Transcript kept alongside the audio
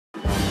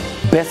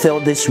Bethel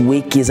This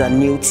Week is a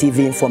new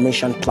TV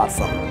information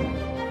platform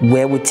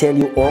where we tell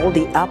you all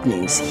the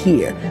happenings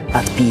here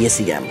at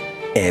PACM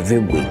every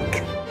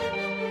week.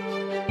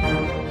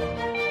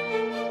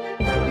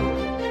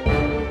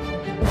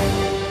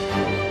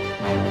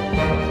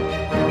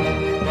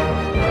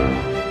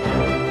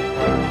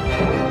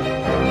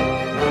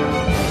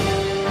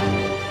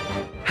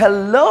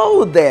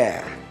 Hello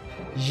there.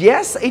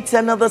 Yes, it's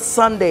another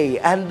Sunday,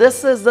 and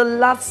this is the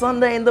last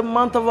Sunday in the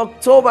month of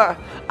October,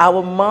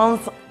 our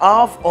month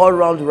of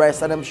all-round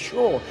rest, and I'm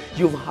sure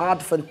you've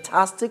had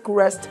fantastic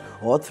rest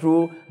all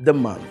through the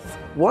month.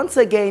 Once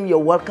again, you're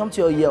welcome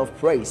to your year of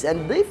praise,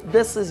 and if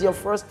this is your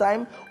first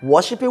time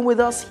worshiping with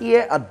us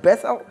here at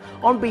Bethel,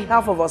 on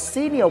behalf of our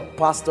senior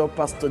pastor,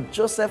 Pastor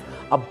Joseph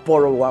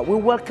Aborowa, we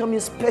welcome you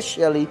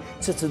specially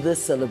to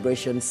today's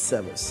celebration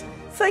service.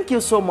 Thank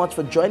you so much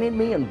for joining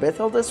me in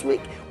Bethel this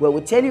week, where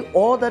we tell you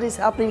all that is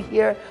happening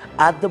here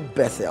at the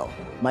Bethel.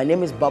 My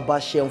name is Baba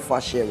Sheon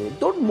Fashere.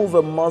 Don't move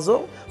a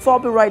muzzle, for I'll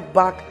be right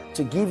back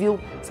to give you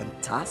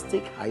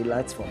fantastic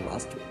highlights from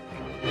last week.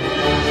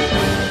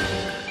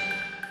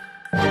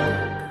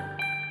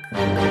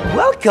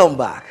 Welcome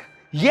back.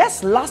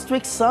 Yes, last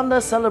week's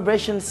Sunday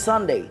Celebration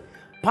Sunday,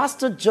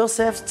 Pastor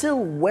Joseph still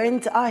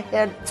went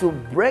ahead to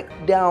break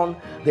down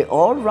the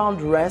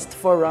all-round rest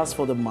for us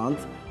for the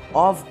month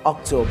of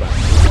October.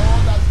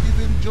 God has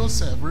given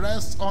Joseph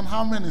rest on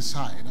how many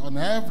sides? On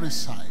every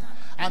side.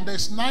 And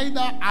there's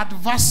neither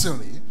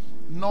adversary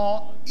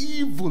nor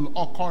evil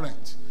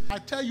occurrent. I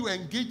tell you,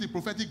 engage the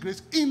prophetic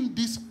grace in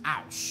this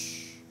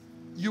house.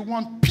 You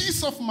want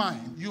peace of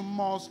mind, you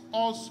must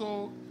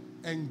also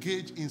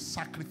engage in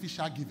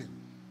sacrificial giving.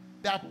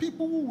 There are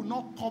people who will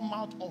not come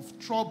out of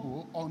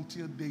trouble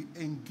until they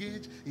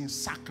engage in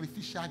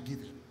sacrificial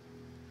giving.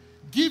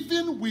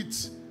 Giving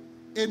with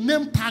a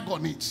name tag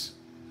on it.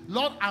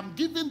 Lord, I'm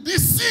giving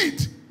this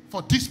seed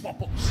for this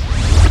purpose.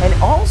 And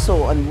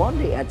also on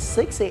Monday at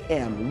 6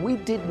 a.m., we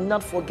did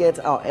not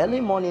forget our early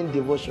morning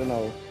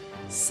devotional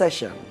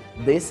session.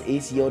 This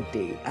is your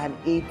day, and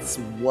it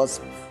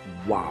was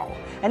wow.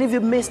 And if you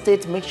missed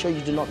it, make sure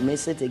you do not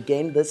miss it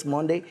again this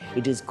Monday.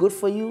 It is good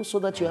for you so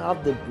that you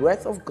have the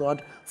breath of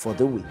God for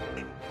the week.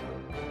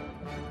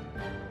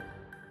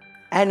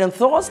 And on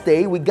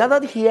Thursday, we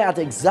gathered here at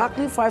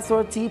exactly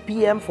 5:30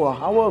 p.m. for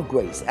an hour of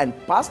grace, and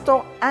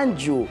Pastor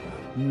Andrew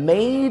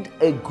made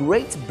a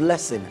great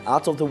blessing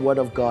out of the Word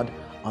of God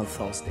on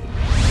Thursday.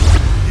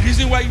 The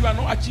reason why you are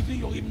not achieving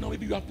your aim now,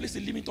 maybe you have placed a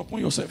limit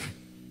upon yourself.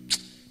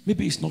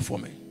 Maybe it's not for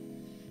me.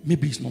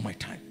 Maybe it's not my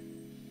time.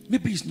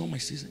 Maybe it's not my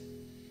season.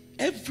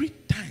 Every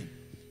time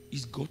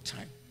is God's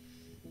time.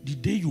 The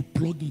day you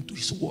plug into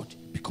His Word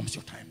becomes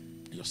your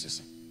time, your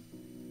season.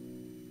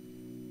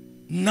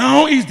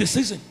 Now is the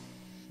season.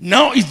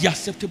 Now is the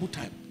acceptable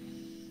time.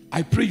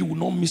 I pray you will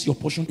not miss your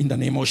portion in the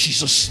name of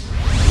Jesus.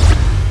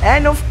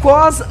 And of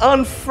course,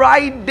 on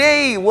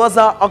Friday was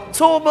our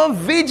October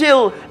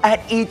Vigil,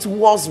 and it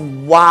was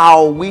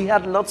wow. We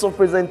had lots of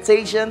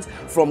presentations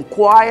from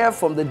choir,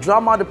 from the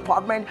drama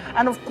department,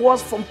 and of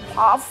course from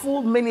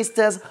powerful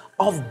ministers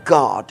of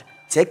God.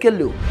 Take a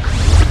look.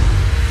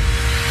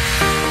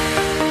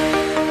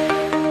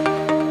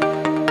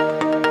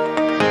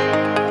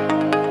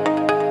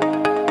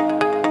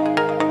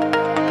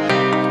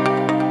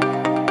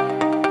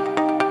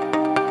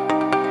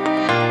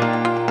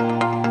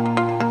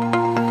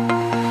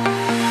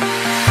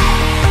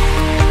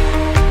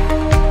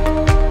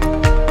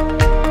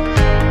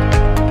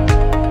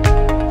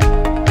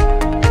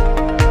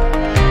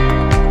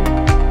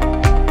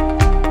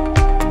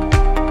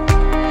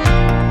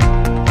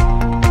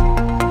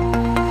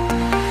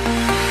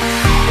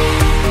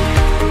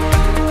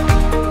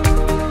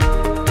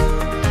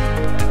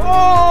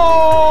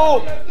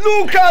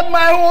 Look at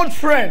my old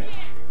friend.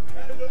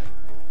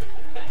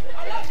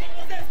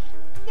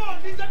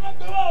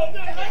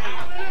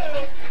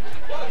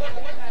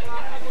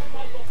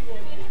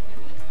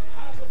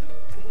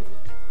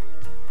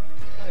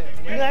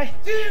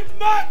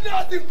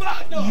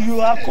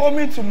 You are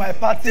coming to my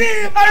party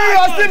and you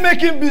are still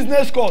making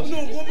business calls.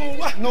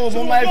 No,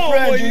 but my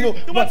friend, you know.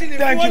 But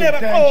thank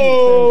you.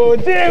 Oh,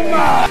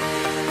 Dima.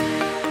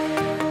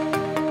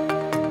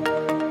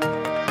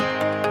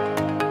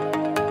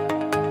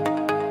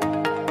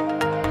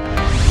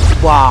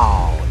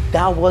 Wow,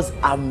 that was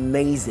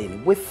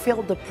amazing. We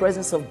felt the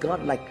presence of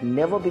God like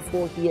never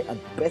before here at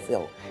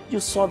Bethel. You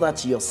saw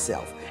that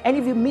yourself. And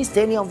if you missed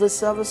any of the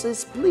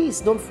services,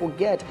 please don't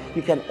forget,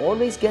 you can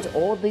always get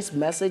all these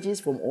messages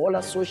from all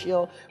our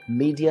social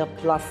media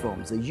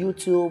platforms,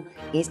 YouTube,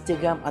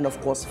 Instagram, and of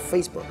course,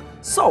 Facebook.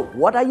 So,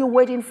 what are you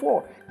waiting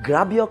for?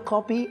 Grab your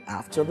copy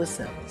after the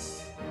service.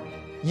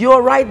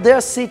 You're right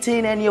there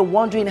sitting and you're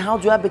wondering, how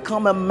do I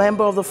become a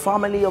member of the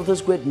family of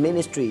this great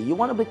ministry? You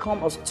want to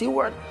become a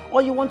steward,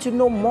 or you want to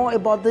know more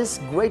about this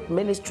great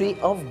ministry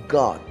of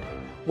God?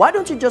 Why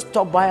don't you just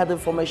stop by at the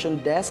information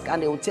desk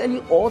and they will tell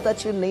you all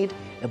that you need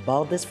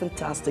about this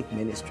fantastic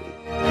ministry.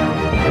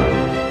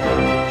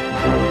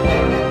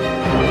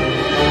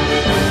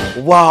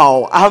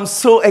 Wow, I'm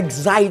so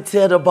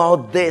excited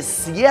about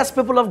this. Yes,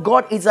 people of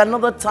God, it's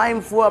another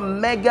time for a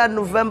mega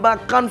November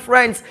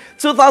conference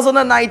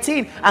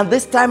 2019. And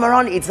this time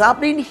around, it's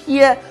happening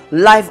here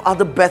live at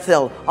the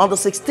Bethel on the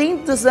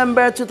 16th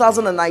December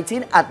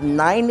 2019 at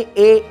 9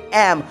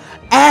 a.m.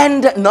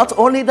 And not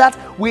only that,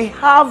 we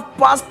have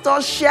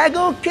Pastor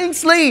Shego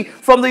Kingsley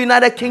from the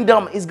United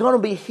Kingdom. He's going to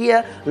be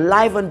here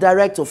live and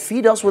direct to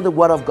feed us with the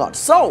Word of God.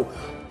 So,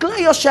 clear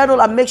your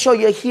schedule and make sure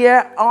you're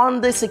here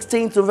on the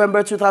 16th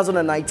November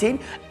 2019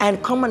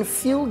 and come and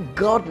feel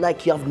God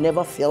like you have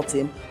never felt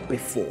Him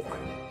before.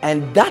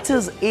 And that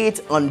is it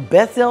on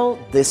Bethel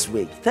this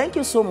week. Thank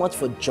you so much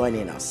for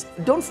joining us.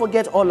 Don't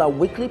forget all our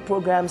weekly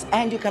programs,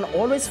 and you can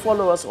always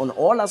follow us on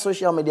all our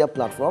social media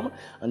platforms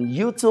on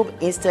YouTube,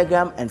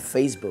 Instagram, and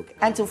Facebook.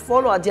 And to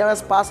follow our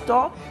dearest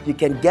pastor, you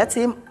can get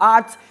him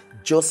at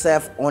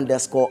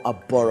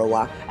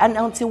Joseph_Aborowa. And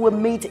until we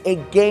meet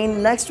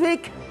again next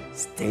week,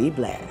 stay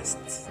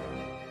blessed.